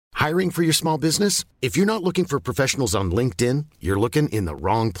Hiring for your small business? If you're not looking for professionals on LinkedIn, you're looking in the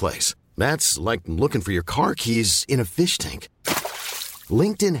wrong place. That's like looking for your car keys in a fish tank.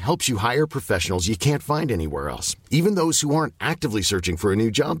 LinkedIn helps you hire professionals you can't find anywhere else, even those who aren't actively searching for a new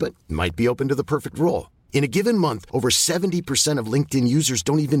job but might be open to the perfect role. In a given month, over 70% of LinkedIn users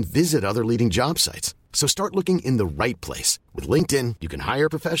don't even visit other leading job sites. So start looking in the right place. With LinkedIn, you can hire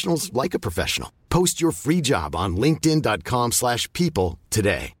professionals like a professional. Post your free job on linkedin.com/people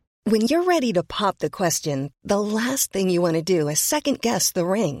today. When you're ready to pop the question, the last thing you want to do is second-guess the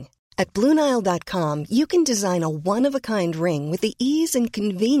ring. At BlueNile.com, you can design a one-of-a-kind ring with the ease and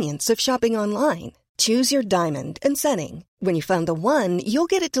convenience of shopping online. Choose your diamond and setting. When you find the one, you'll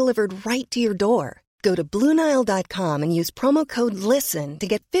get it delivered right to your door. Go to BlueNile.com and use promo code LISTEN to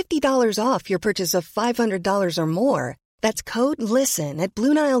get $50 off your purchase of $500 or more. That's code LISTEN at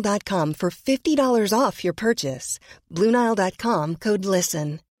BlueNile.com for $50 off your purchase. BlueNile.com, code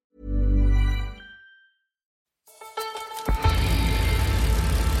LISTEN.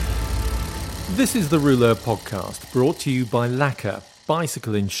 This is the Rouleur podcast, brought to you by Lacquer,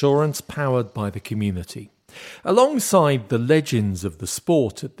 bicycle insurance powered by the community. Alongside the legends of the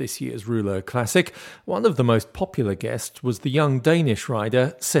sport at this year's Rouleur Classic, one of the most popular guests was the young Danish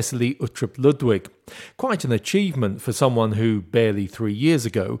rider Cecillie Uttrup Ludwig. Quite an achievement for someone who, barely 3 years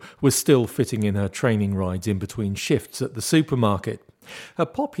ago, was still fitting in her training rides in between shifts at the supermarket. Her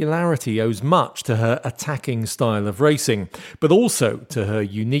popularity owes much to her attacking style of racing, but also to her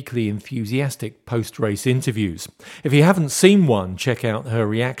uniquely enthusiastic post-race interviews. If you haven't seen one, check out her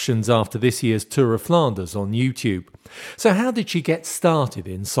reactions after this year's Tour of Flanders on YouTube. So how did she get started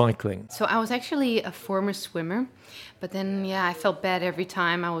in cycling? So I was actually a former swimmer, but then, I felt bad every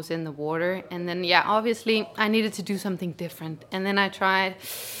time I was in the water. And then, obviously I needed to do something different. And then I tried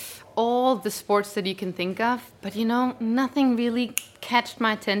all the sports that you can think of, but nothing really catched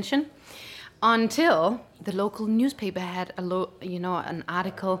my attention until the local newspaper had an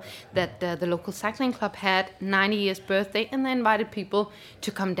article that the local cycling club had 90 years birthday, and they invited people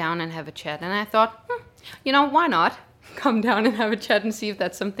to come down and have a chat. And I thought, why not come down and have a chat and see if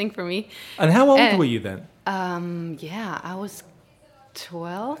that's something for me. And how old were you then? I was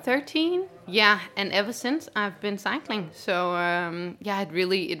 12, 13. And ever since I've been cycling. So it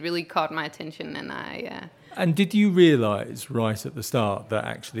really caught my attention, and I. And did you realise right at the start that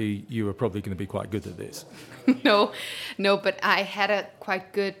actually you were probably going to be quite good at this? No, but I had a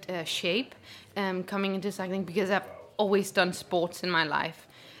quite good shape coming into cycling because I've always done sports in my life.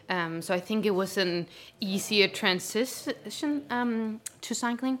 So I think it was an easier transition to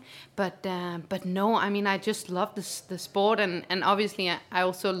cycling, but no, I just love the sport, and obviously I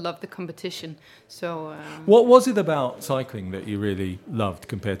also love the competition. So what was it about cycling that you really loved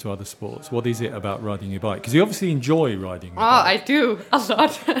compared to other sports? What is it about riding your bike? Because you obviously enjoy riding your bike. I do a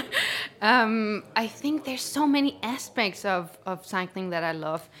lot. I think there's so many aspects of cycling that I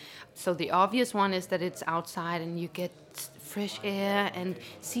love. So the obvious one is that it's outside and you get fresh air and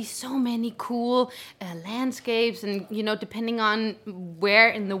see so many cool landscapes, and depending on where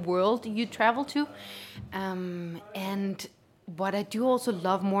in the world you travel to. And what I do also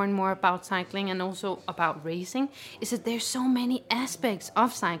love more and more about cycling and also about racing is that there's so many aspects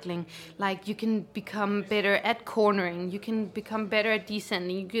of cycling. Like you can become better at cornering, you can become better at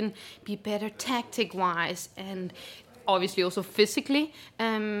descending, you can be better tactic-wise, and obviously also physically.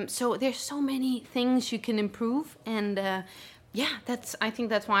 So there's so many things you can improve, and I think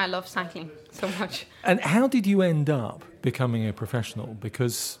that's why I love cycling so much. And how did you end up becoming a professional?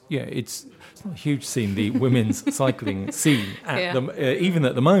 Because it's not a huge scene, the women's cycling scene even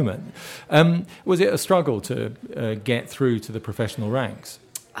at the moment. Was it a struggle to get through to the professional ranks?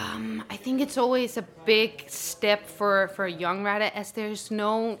 I think it's always a big step for a young rider, as there's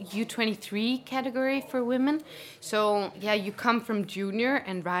no U23 category for women. So, you come from junior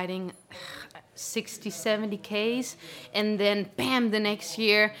and riding 60, 70 Ks, and then bam, the next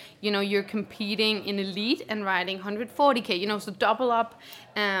year, you're competing in elite and riding 140 K, so double up,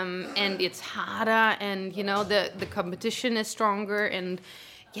 and it's harder, and, the competition is stronger, and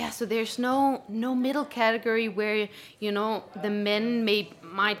so there's no middle category where, the men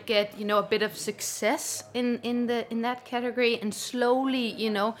might get, a bit of success in that category and slowly,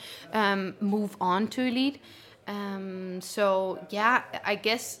 move on to elite. I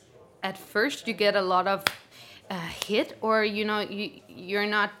guess at first you get a lot of hit, or, you're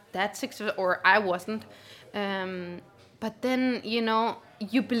not that successful, or I wasn't. But then,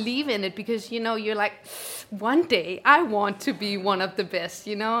 you believe in it because, you're like, one day I want to be one of the best,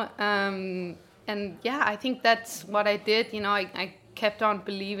 And I think that's what I did. I kept on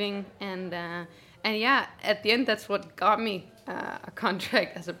believing, and at the end, that's what got me a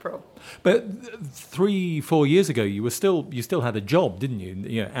contract as a pro. But 3-4 years ago, you still had a job, didn't you?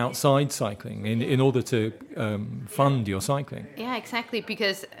 You know, outside cycling in order to fund your cycling. Yeah, exactly.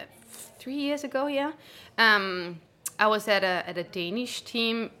 Because 3 years ago, I was at a Danish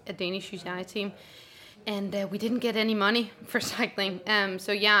team, a Danish UCI team, and we didn't get any money for cycling.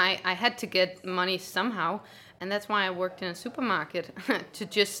 So I had to get money somehow, and that's why I worked in a supermarket to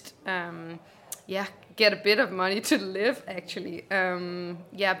just get a bit of money to live, actually.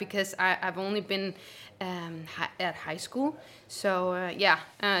 Because I've only been at high school, so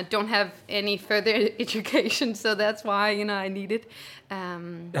don't have any further education, so that's why I need it.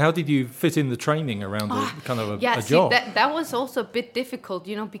 How did you fit in the training around a job? That was also a bit difficult,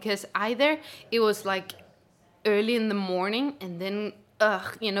 because either it was like early in the morning and then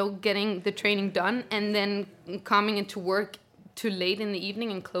getting the training done and then coming into work too late in the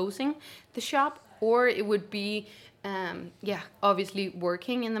evening and closing the shop, or it would be obviously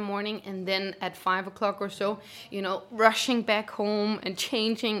working in the morning and then at 5 o'clock or so, rushing back home and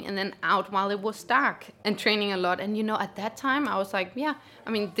changing and then out while it was dark and training a lot. And, at that time I was like,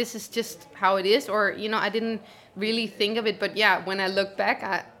 this is just how it is. Or, I didn't really think of it. But when I look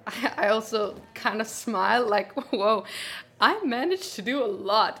back, I also kind of smile like, whoa, I managed to do a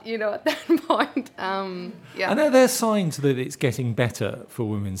lot, at that point. I know there's signs that it's getting better for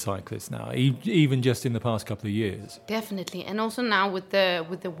women cyclists now, even just in the past couple of years. Definitely, and also now with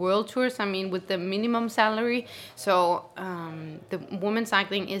the world tours, with the minimum salary, so the women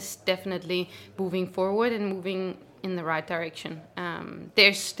cycling is definitely moving forward and moving in the right direction.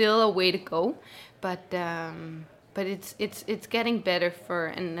 There's still a way to go, but it's getting better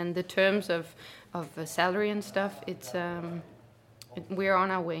and the terms of salary and stuff, we're on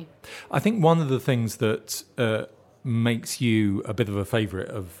our way. I think one of the things that makes you a bit of a favourite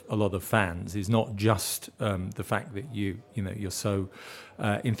of a lot of fans is not just the fact that you're so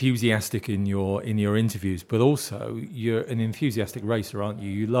enthusiastic in your interviews, but also you're an enthusiastic racer, aren't you?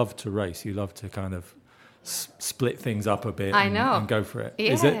 You love to race. You love to kind of split things up a bit. And go for it.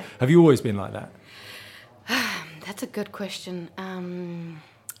 Yeah. Have you always been like that? That's a good question.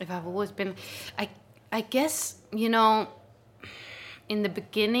 If I've always been, I guess, in the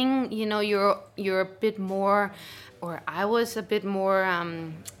beginning, you're a bit more, or I was a bit more,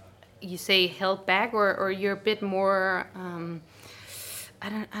 you say held back, or you're a bit more, I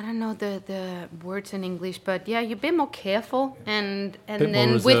don't know the words in English, but you're a bit more careful and bit then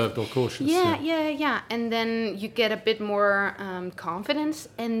more reserved or cautious. Yeah, and then you get a bit more confidence,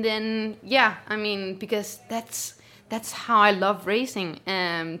 and then because that's how I love racing,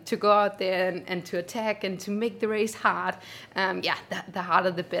 to go out there and to attack and to make the race hard. The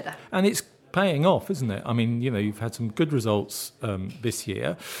harder the better. And it's paying off, isn't it? You've had some good results this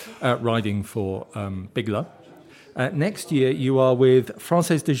year riding for Bigla. Next year you are with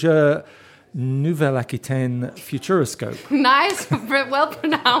Française de Jeu Nouvelle-Aquitaine Futuroscope. Nice, well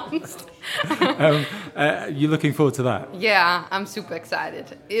pronounced. You're looking forward to that? Yeah, I'm super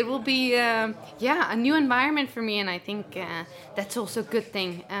excited. It will be a new environment for me, and I think that's also a good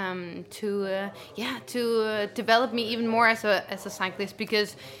thing to develop me even more as a cyclist.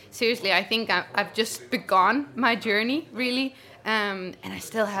 Because seriously, I think I've just begun my journey really, and I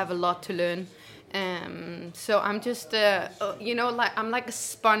still have a lot to learn. So I'm just I'm like a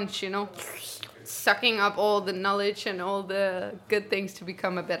sponge, sucking up all the knowledge and all the good things to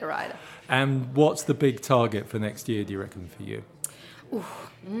become a better rider. And what's the big target for next year, do you reckon, for you?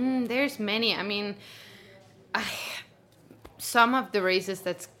 There's many. Some of the races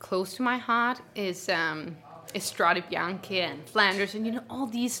that's close to my heart is Strade Bianche and Flanders, and all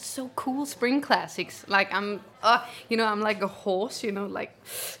these so cool spring classics. Like I'm like a horse, like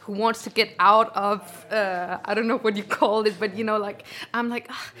who wants to get out of I don't know what you call it, but I'm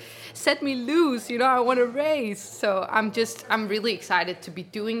like set me loose, I want to race. So I'm really excited to be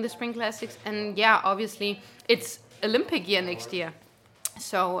doing the spring classics, and obviously it's Olympic year next year,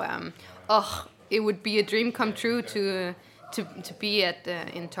 so it would be a dream come true to be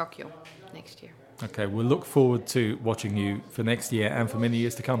in Tokyo next year. Okay, we'll look forward to watching you for next year and for many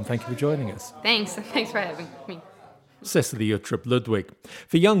years to come. Thank you for joining us. Thanks for having me. Cecillie Uttrup Ludwig.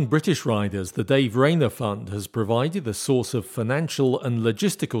 For young British riders, the Dave Rayner Fund has provided a source of financial and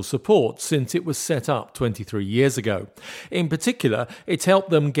logistical support since it was set up 23 years ago. In particular, it's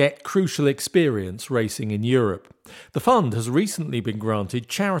helped them get crucial experience racing in Europe. The fund has recently been granted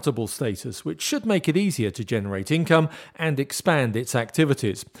charitable status, which should make it easier to generate income and expand its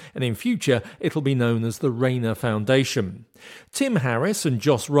activities. And in future, it'll be known as the Rayner Foundation. Tim Harris and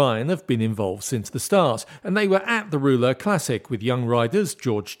Joss Ryan have been involved since the start, and they were at the Rouleur Classic with young riders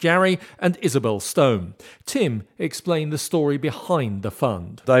George Jarry and Isabel Stone. Tim explained the story behind the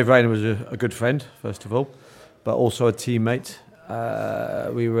fund. Dave Rayner was a good friend, first of all, but also a teammate.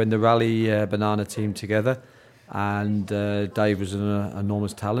 We were in the Rally Banana team together, and Dave was an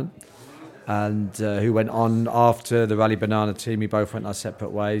enormous talent. And who went on after the Rally Banana team. We both went our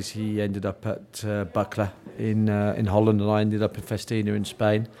separate ways. He ended up at Buckler in Holland, and I ended up in Festina in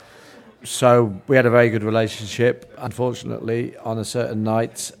Spain. So we had a very good relationship. Unfortunately, on a certain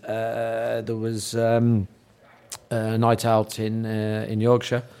night, there was a night out in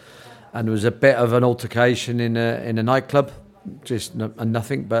Yorkshire, and there was a bit of an altercation in a nightclub. Just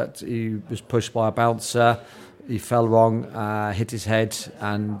nothing, but he was pushed by a bouncer. He fell wrong, hit his head,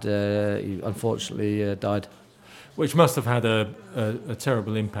 and he unfortunately died. Which must have had a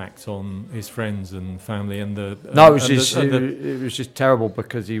terrible impact on his friends and family and the. No, it was just terrible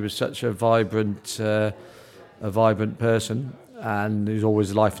because he was such a vibrant person, and he was always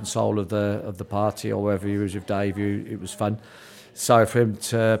the life and soul of the party. Or wherever he was with Dave, it was fun. So for him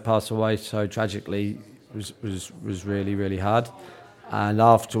to pass away so tragically was really, really hard. And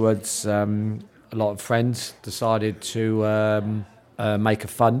afterwards, a lot of friends decided to make a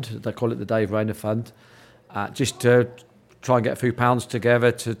fund. They call it the Dave Rayner Fund, just to try and get a few pounds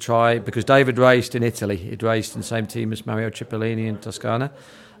together to try, because David raced in Italy. He'd raced in the same team as Mario Cipollini in Toscana.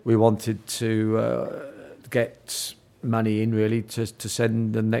 We wanted to get money in, really, to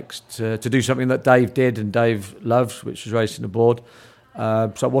send the next, to do something that Dave did and Dave loved, which was racing abroad.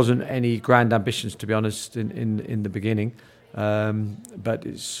 So it wasn't any grand ambitions, to be honest, in the beginning. But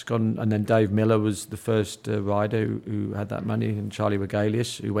it's gone, and then Dave Miller was the first rider who had that money, and Charlie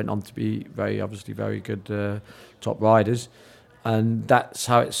Wegelius, who went on to be very good top riders, and that's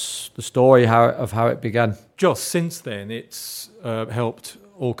how it's the story of how it began. Joss, since then it's helped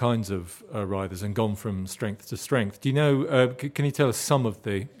all kinds of riders and gone from strength to strength. Do you know? Can you tell us some of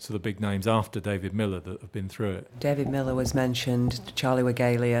the sort of big names after David Miller that have been through it? David Miller was mentioned, Charlie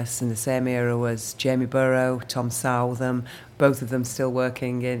Wegelius. In the same era was Jamie Burrow, Tom Southam, both of them still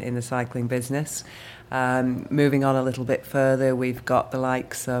working in the cycling business. Moving on a little bit further, we've got the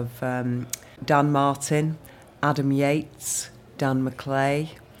likes of Dan Martin, Adam Yates, Dan McClay,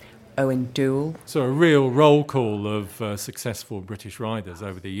 Owen Doole. So a real roll call of successful British riders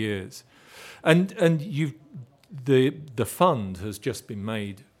over the years, and the fund has just been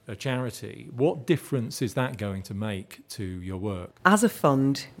made a charity. What difference is that going to make to your work? As a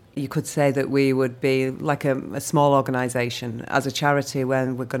fund, you could say that we would be like a small organisation. As a charity,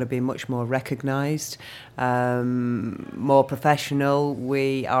 when we're going to be much more recognised, more professional,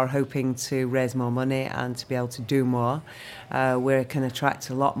 we are hoping to raise more money and to be able to do more. We can attract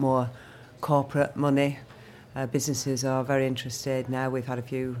a lot more corporate money. Businesses are very interested now. We've had a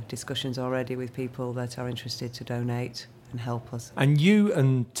few discussions already with people that are interested to donate and help us. And you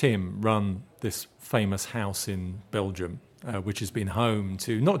and Tim run this famous house in Belgium, which has been home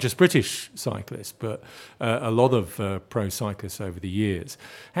to not just British cyclists, but a lot of pro cyclists over the years.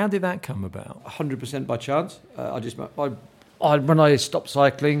 How did that come about? 100% by chance. When I stopped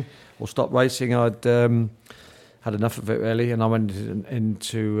cycling or stopped racing, I'd had enough of it, really, and I went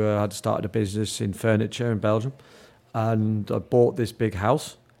into I'd started a business in furniture in Belgium, and I bought this big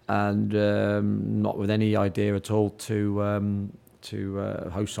house, and not with any idea at all to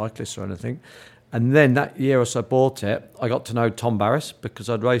host cyclists or anything. And then that year as I bought it, I got to know Tom Barris because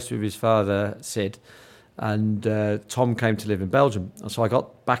I'd raced with his father, Sid, and Tom came to live in Belgium. So I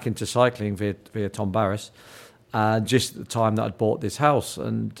got back into cycling via Tom Barris, just at the time that I'd bought this house.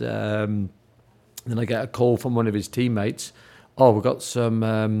 And then I get a call from one of his teammates. Oh, we've got some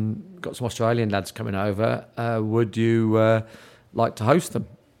Australian lads coming over. Would you like to host them?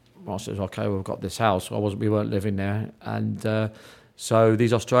 Well, I said, okay, we've got this house. We weren't living there. And so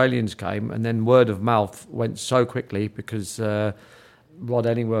these Australians came, and then word of mouth went so quickly because Rod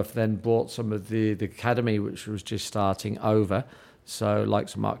Ellingworth then brought some of the academy, which was just starting, over. So like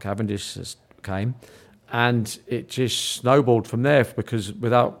some Mark Cavendish came, and it just snowballed from there because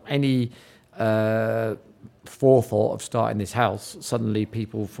without any forethought of starting this house, suddenly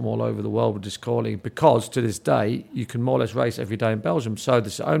people from all over the world were just calling, because to this day you can more or less race every day in Belgium. So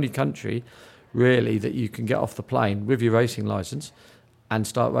this is the only country really that you can get off the plane with your racing licence and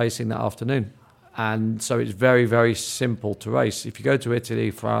start racing that afternoon. And so it's very, very simple to race. If you go to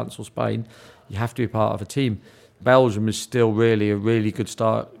Italy, France or Spain, you have to be part of a team. Belgium is still really a really good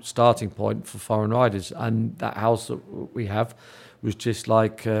starting point for foreign riders, and that house that we have was just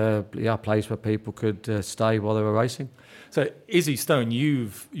like a place where people could stay while they were racing. So, Izzy Stone,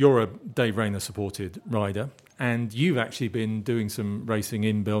 you're a Dave Rayner supported rider, and you've actually been doing some racing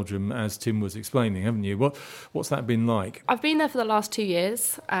in Belgium, as Tim was explaining, haven't you? What's that been like? I've been there for the last 2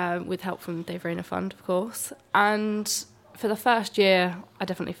 years, with help from Dave Rayner Fund, of course. And for the first year, I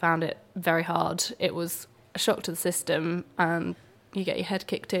definitely found it very hard. It was a shock to the system, and you get your head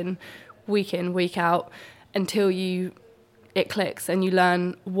kicked in, week out, until it clicks and you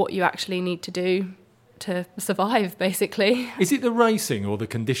learn what you actually need to do to survive, basically. Is it the racing or the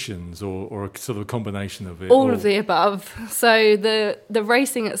conditions or a sort of a combination of it? All of the above. So the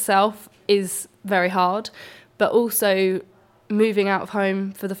racing itself is very hard, but also moving out of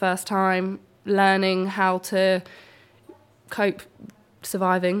home for the first time, learning how to cope,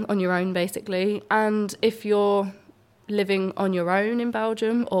 surviving on your own, basically. And if you're living on your own in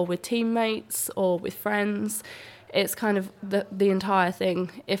Belgium or with teammates or with friends, it's kind of the entire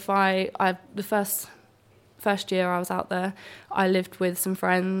thing. If the first year I was out there, I lived with some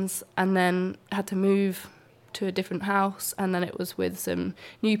friends and then had to move to a different house, and then it was with some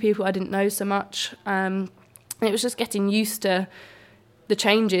new people I didn't know so much. And it was just getting used to the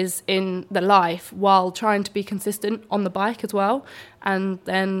changes in the life while trying to be consistent on the bike as well. And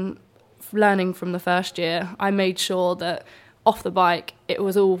then learning from the first year, I made sure that off the bike it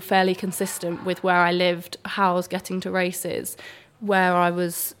was all fairly consistent with where I lived, how I was getting to races, where I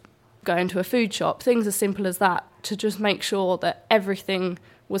was going to a food shop, things as simple as that, to just make sure that everything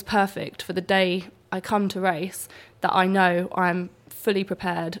was perfect for the day I come to race, that I know I'm fully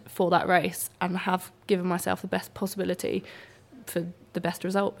prepared for that race and have given myself the best possibility for the best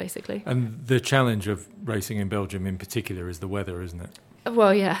result, basically. And the challenge of racing in Belgium in particular is the weather, isn't it?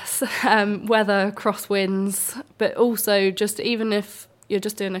 Well, yes. Weather, crosswinds, but also just even if you're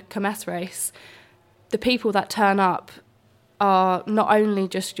just doing a Kermesse race, the people that turn up are not only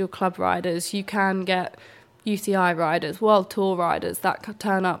just your club riders. You can get UCI riders, World Tour riders that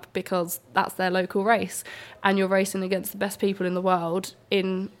turn up because that's their local race, and you're racing against the best people in the world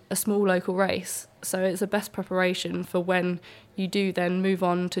in a small local race. So it's the best preparation for when you do then move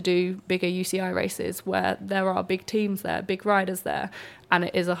on to do bigger UCI races where there are big teams there, big riders there, and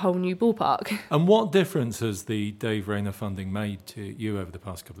it is a whole new ballpark. And what difference has the Dave Rayner funding made to you over the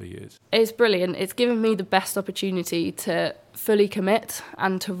past couple of years? It's brilliant. It's given me the best opportunity to fully commit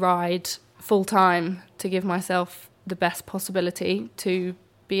and to ride full time, to give myself the best possibility to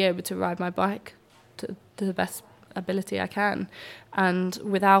be able to ride my bike to the best ability I can. And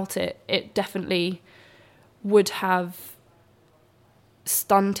without it, it definitely would have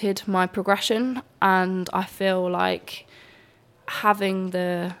stunted my progression. And I feel like having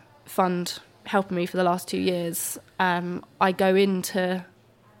the fund helping me for the last 2 years, I go into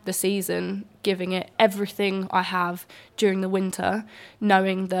the season giving it everything I have during the winter,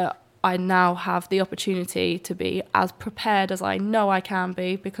 knowing that I now have the opportunity to be as prepared as I know I can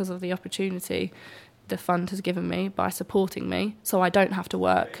be because of the opportunity the fund has given me by supporting me, so I don't have to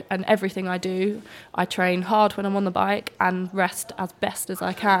work. And everything I do, I train hard when I'm on the bike and rest as best as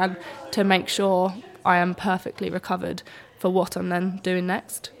I can to make sure I am perfectly recovered for what I'm then doing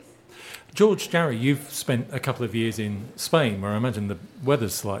next. George Jarry, you've spent a couple of years in Spain, where I imagine the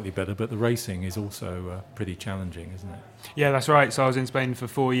weather's slightly better, but the racing is also pretty challenging, isn't it? Yeah, that's right. So I was in Spain for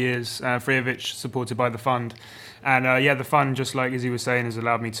 4 years, 3 of which supported by the fund. And the fund, just like Izzy was saying, has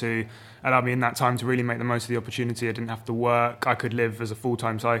allowed me in that time to really make the most of the opportunity. I didn't have to work. I could live as a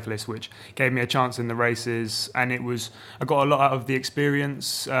full-time cyclist, which gave me a chance in the races. And I got a lot out of the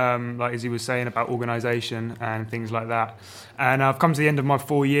experience, like Izzy was saying, about organisation and things like that. And I've come to the end of my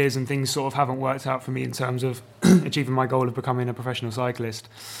 4 years and things sort of haven't worked out for me in terms of achieving my goal of becoming a professional cyclist.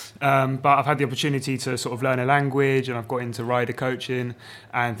 But I've had the opportunity to sort of learn a language, and I've got into rider coaching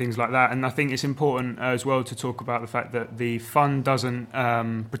and things like that. And I think it's important as well to talk about the fact that the fund doesn't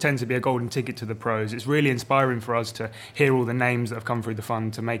pretend to be a golden ticket to the pros. It's really inspiring for us to hear all the names that have come through the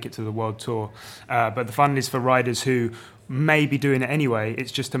fund to make it to the World Tour. But the fund is for riders who may be doing it anyway.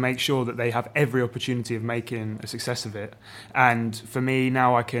 It's just to make sure that they have every opportunity of making a success of it. And for me,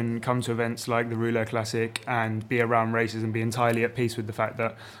 now I can come to events like the Rouleur Classic and be around races and be entirely at peace with the fact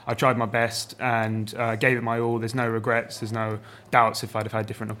that I tried my best and gave it my all. There's no regrets, there's no doubts if I'd have had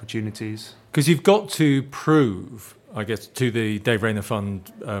different opportunities. Because you've got to prove, I guess, to the Dave Rayner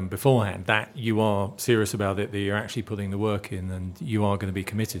Fund beforehand that you are serious about it, that you're actually putting the work in and you are going to be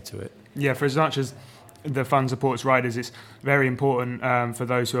committed to it. Yeah, for as much as the fund supports riders, it's very important for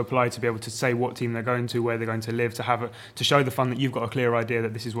those who apply to be able to say what team they're going to, where they're going to live, to show the fund that you've got a clear idea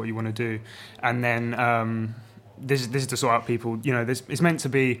that this is what you want to do. And then this is to sort out people. It's meant to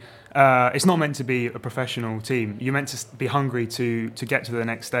be. It's not meant to be a professional team. You're meant to be hungry to get to the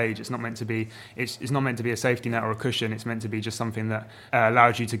next stage. It's not meant to be. It's not meant to be a safety net or a cushion. It's meant to be just something that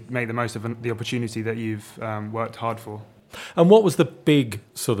allows you to make the most of the opportunity that you've worked hard for. And what was the big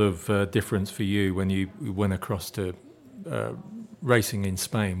sort of difference for you when you went across to racing in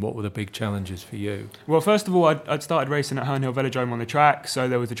Spain? What were the big challenges for you? Well, first of all, I'd started racing at Herne Hill Velodrome on the track, so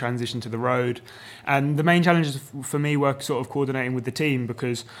there was the transition to the road. And the main challenges for me were sort of coordinating with the team,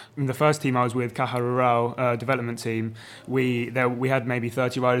 because in the first team I was with, Caja Rural development team, we had maybe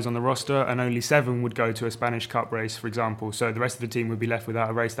 30 riders on the roster, and only 7 would go to a Spanish Cup race, for example. So the rest of the team would be left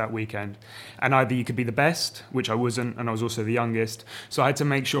without a race that weekend. And either you could be the best, which I wasn't, and I was also the youngest. So I had to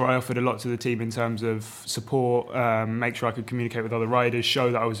make sure I offered a lot to the team in terms of support, make sure I could communicate with other riders,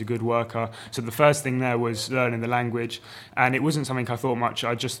 show that I was a good worker. So the first thing there was learning the language, and it wasn't something I thought much.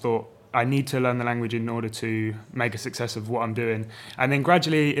 I just thought, I need to learn the language in order to make a success of what I'm doing. And then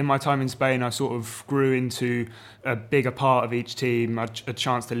gradually in my time in Spain, I sort of grew into a bigger part of each team. I had a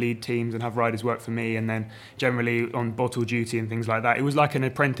chance to lead teams and have riders work for me, and then generally on bottle duty and things like that. It was like an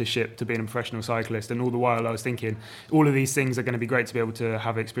apprenticeship to being a professional cyclist, and all the while I was thinking, all of these things are going to be great to be able to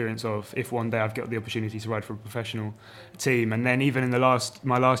have experience of if one day I've got the opportunity to ride for a professional team. And then even in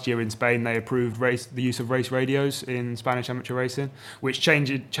my last year in Spain, they approved the use of race radios in Spanish amateur racing, which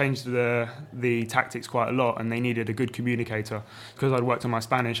changed the tactics quite a lot, and they needed a good communicator. Because I'd worked on my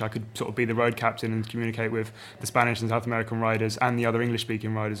Spanish, I could sort of be the road captain and communicate with the Spanish and South American riders and the other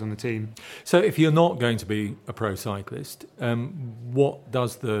English-speaking riders on the team. So if you're not going to be a pro cyclist, what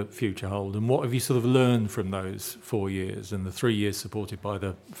does the future hold, and what have you sort of learned from those 4 years and the 3 years supported by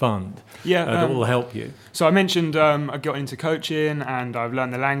the fund that will help you? So I mentioned I got into coaching, and I've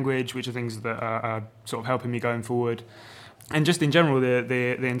learned the language, which are things that are sort of helping me going forward. And just in general,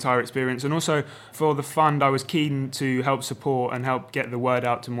 the entire experience. And also for the fund, I was keen to help support and help get the word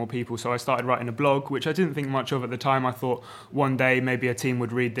out to more people. So I started writing a blog, which I didn't think much of at the time. I thought one day maybe a team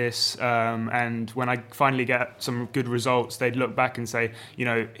would read this. And when I finally get some good results, they'd look back and say,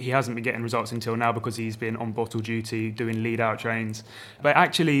 he hasn't been getting results until now because he's been on bottle duty, doing lead-out trains. But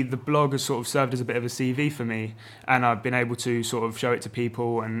actually, the blog has sort of served as a bit of a CV for me. And I've been able to sort of show it to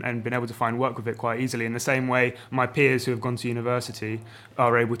people and been able to find work with it quite easily. In the same way, my peers who have gone to university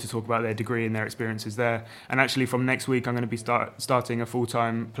are able to talk about their degree and their experiences there. And actually from next week I'm going to be starting a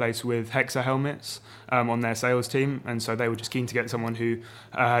full-time place with Hexa Helmets on their sales team, and so they were just keen to get someone who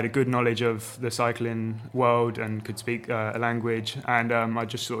had a good knowledge of the cycling world and could speak a language, and I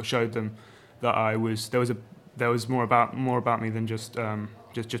just sort of showed them that there was more about me than just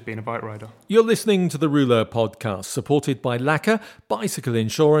being a bike rider. You're listening to the Rouleur podcast, supported by Lacquer, bicycle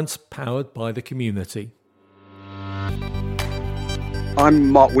insurance powered by the community.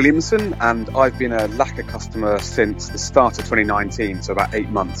 I'm Mark Williamson, and I've been a Lacquer customer since the start of 2019, so about 8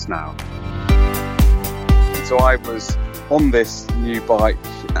 months now. So I was on this new bike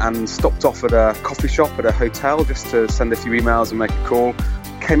and stopped off at a coffee shop at a hotel just to send a few emails and make a call.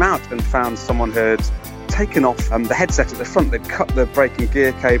 Came out and found someone had taken off the headset at the front. They'd cut the brake and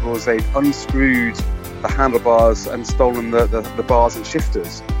gear cables, they'd unscrewed the handlebars and stolen the bars and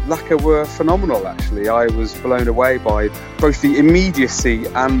shifters. Lacquer were phenomenal, actually. I was blown away by both the immediacy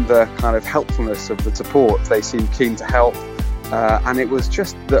and the kind of helpfulness of the support. They seemed keen to help, and it was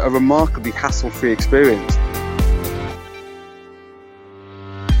just a remarkably hassle-free experience.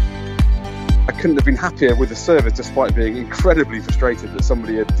 I couldn't have been happier with the service, despite being incredibly frustrated that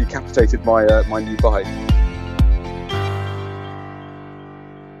somebody had decapitated my new bike.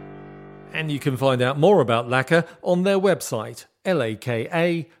 And you can find out more about Lacquer on their website,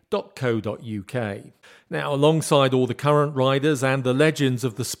 laka.co.uk. Now, alongside all the current riders and the legends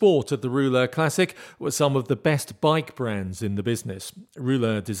of the sport at the Rouleur Classic were some of the best bike brands in the business.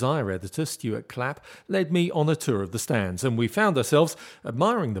 Rouleur Desire editor Stuart Clapp led me on a tour of the stands, and we found ourselves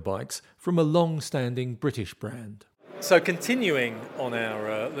admiring the bikes from a long-standing British brand. So continuing on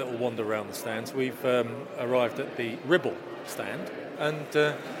our little wander around the stands, we've arrived at the Ribble stand, and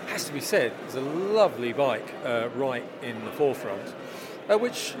has to be said, there's a lovely bike right in the forefront,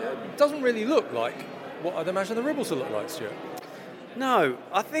 which doesn't really look like what I'd imagine the Ribbles will look like, Stuart. No,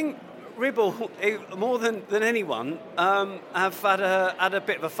 I think Ribble, more than anyone, have had a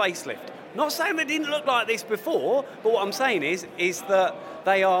bit of a facelift. Not saying they didn't look like this before, but what I'm saying is that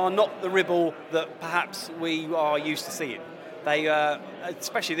they are not the Ribble that perhaps we are used to seeing. They,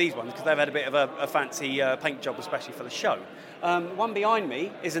 especially these ones, because they've had a bit of a fancy paint job, especially for the show. One behind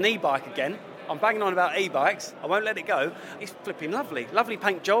me is an e-bike again. I'm banging on about e-bikes. I won't let it go. It's flipping lovely. Lovely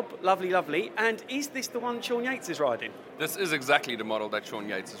paint job. Lovely. And is this the one Sean Yates is riding? This is exactly the model that Sean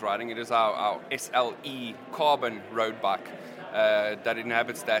Yates is riding. It is our SLE carbon road bike that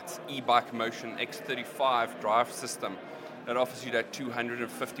inhabits that e-bike motion X35 drive system that offers you that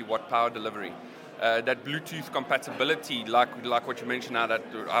 250 watt power delivery. That Bluetooth compatibility, like what you mentioned now, that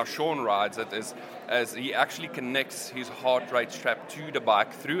our Sean rides it, is as he actually connects his heart rate strap to the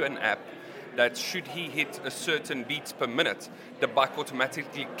bike through an app that should he hit a certain beats per minute, the bike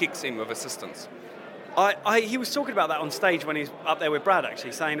automatically kicks in with assistance. He was talking about that on stage when he's up there with Brad,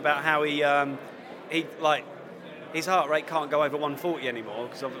 actually, saying about how he his heart rate can't go over 140 anymore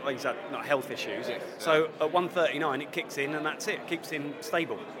because he's had health issues. Yes, so at 139 it kicks in and that's it. It keeps him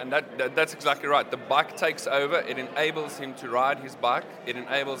stable. And that's exactly right. The bike takes over. It enables him to ride his bike. It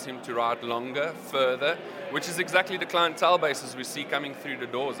enables him to ride longer, further, which is exactly the clientele bases we see coming through the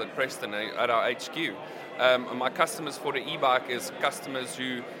doors at Preston at our HQ. My customers for the e-bike is customers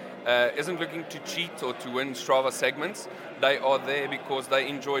who isn't looking to cheat or to win Strava segments. They are there because they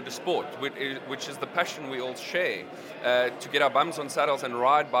enjoy the sport, which is the passion we all share, to get our bums on saddles and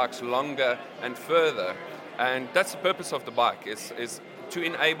ride bikes longer and further. And that's the purpose of the bike, is to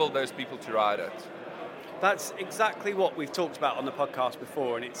enable those people to ride it. That's exactly what we've talked about on the podcast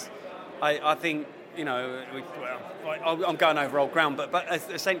before, and I think, I'm going over old ground, but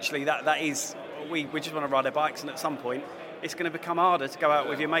essentially that is, we just want to ride our bikes, and at some point it's going to become harder to go out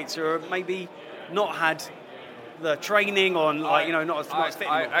with your mates who are maybe not had the training on, not as fit.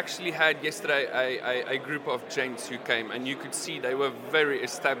 I actually had yesterday a group of gents who came, and you could see they were very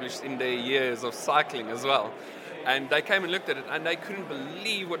established in their years of cycling as well. And they came and looked at it, and they couldn't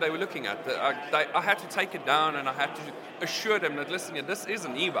believe what they were looking at. I had to take it down, and I had to assure them that, listen, this is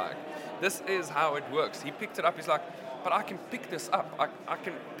an e-bike. This is how it works. He picked it up. He's like, but I can pick this up. I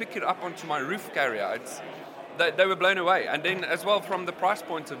can pick it up onto my roof carrier. They were blown away. And then as well from the price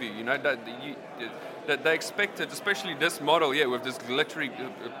point of view, that they expected, especially this model here with this glittery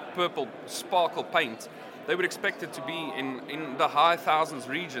purple sparkle paint, they would expect it to be in the high thousands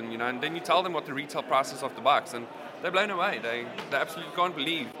region, and then you tell them what the retail price is of the bikes, and they're blown away. They absolutely can't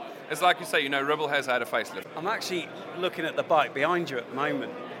believe. It's like you say, Ribble has had a facelift. I'm actually looking at the bike behind you at the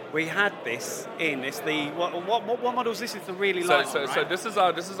moment. We had this in. It's the what model is this? It's the really light one, right? So this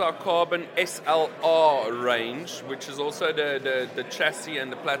is our carbon SLR range, which is also the chassis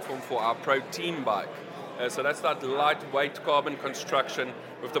and the platform for our protein bike. So that's that lightweight carbon construction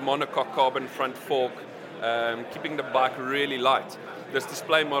with the monocoque carbon front fork, keeping the bike really light. This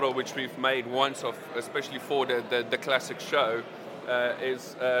display model, which we've made once of, especially for the classic show,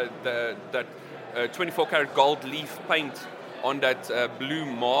 is that 24 karat gold leaf paint on that blue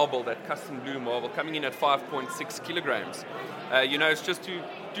marble, that custom blue marble, coming in at 5.6 kilograms. It's just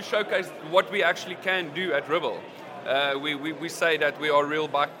to showcase what we actually can do at Ribble. We say that we are real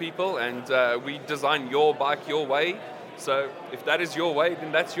bike people, and we design your bike your way. So if that is your way,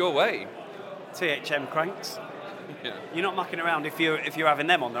 then that's your way. THM cranks. Yeah. You're not mucking around if you're having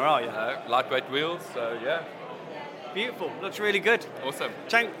them on there, are you? No, lightweight wheels, so yeah. Beautiful. Looks really good. Awesome.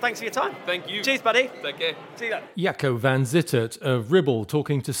 Shane, thanks for your time. Thank you. Cheers, buddy. Take care. See you later. Jacco van Zittert of Ribble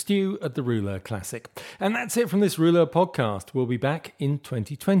talking to Stu at the Rouleur Classic. And that's it from this Rouleur podcast. We'll be back in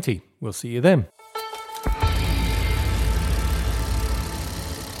 2020. We'll see you then.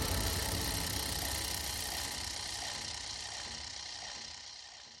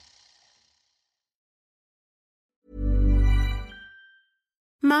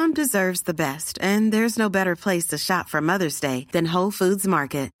 Mom deserves the best, and there's no better place to shop for Mother's Day than Whole Foods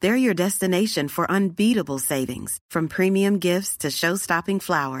Market. They're your destination for unbeatable savings, from premium gifts to show-stopping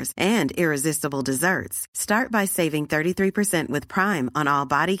flowers and irresistible desserts. Start by saving 33% with Prime on all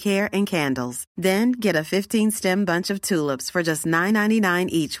body care and candles. Then get a 15-stem bunch of tulips for just $9.99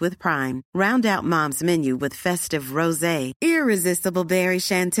 each with Prime. Round out Mom's menu with festive rosé, irresistible berry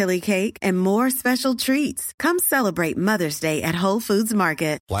chantilly cake, and more special treats. Come celebrate Mother's Day at Whole Foods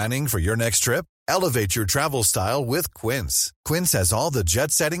Market. Planning for your next trip? Elevate your travel style with Quince. Quince has all the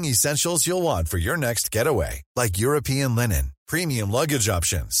jet-setting essentials you'll want for your next getaway, like European linen, premium luggage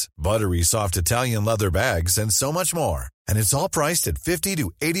options, buttery soft Italian leather bags, and so much more. And it's all priced at 50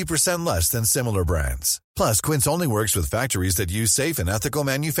 to 80% less than similar brands. Plus, Quince only works with factories that use safe and ethical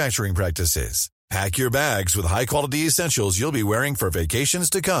manufacturing practices. Pack your bags with high-quality essentials you'll be wearing for vacations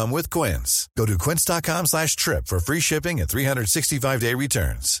to come with Quince. Go to quince.com/trip for free shipping and 365-day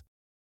returns.